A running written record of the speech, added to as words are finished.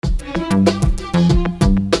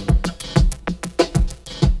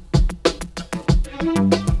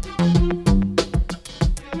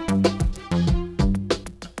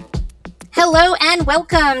and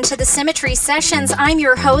welcome to the Symmetry Sessions. I'm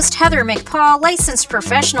your host, Heather McPaul, licensed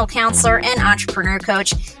professional counselor and entrepreneur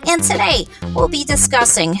coach. And today we'll be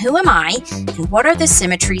discussing who am I and what are the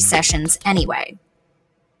Symmetry Sessions anyway?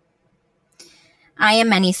 I am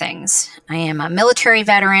many things. I am a military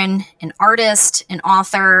veteran, an artist, an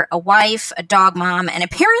author, a wife, a dog mom, and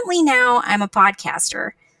apparently now I'm a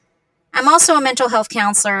podcaster. I'm also a mental health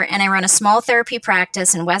counselor, and I run a small therapy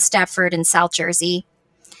practice in West Deptford in South Jersey.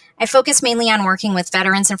 I focus mainly on working with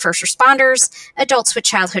veterans and first responders, adults with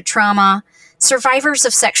childhood trauma, survivors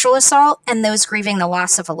of sexual assault, and those grieving the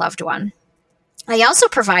loss of a loved one. I also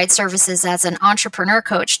provide services as an entrepreneur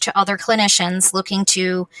coach to other clinicians looking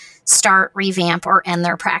to start, revamp, or end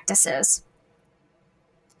their practices.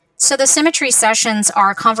 So the Symmetry Sessions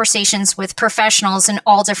are conversations with professionals in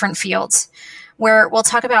all different fields, where we'll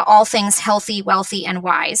talk about all things healthy, wealthy, and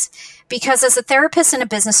wise. Because as a therapist and a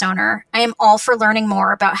business owner, I am all for learning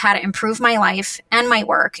more about how to improve my life and my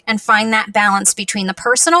work and find that balance between the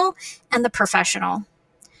personal and the professional.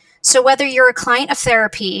 So whether you're a client of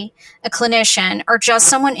therapy, a clinician, or just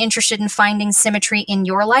someone interested in finding symmetry in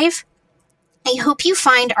your life, I hope you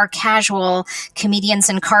find our casual comedians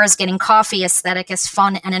in cars getting coffee aesthetic as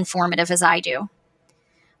fun and informative as I do.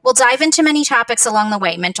 We'll dive into many topics along the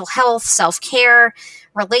way: mental health, self-care,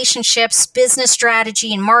 relationships, business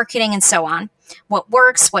strategy and marketing, and so on. What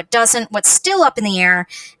works, what doesn't, what's still up in the air,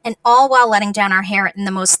 and all while letting down our hair in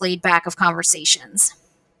the most laid back of conversations.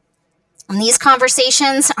 And these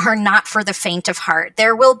conversations are not for the faint of heart.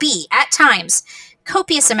 There will be, at times,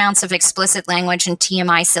 copious amounts of explicit language and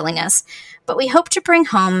TMI silliness, but we hope to bring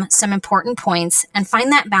home some important points and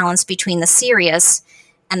find that balance between the serious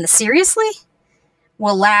and the seriously.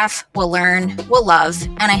 We'll laugh, we'll learn, we'll love,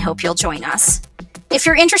 and I hope you'll join us. If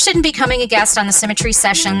you're interested in becoming a guest on the Symmetry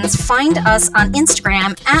Sessions, find us on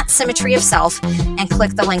Instagram at Symmetry of Self and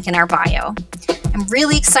click the link in our bio. I'm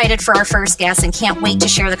really excited for our first guest and can't wait to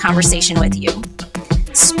share the conversation with you.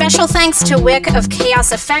 Special thanks to Wick of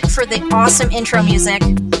Chaos Effect for the awesome intro music.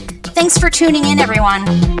 Thanks for tuning in, everyone.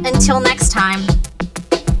 Until next time.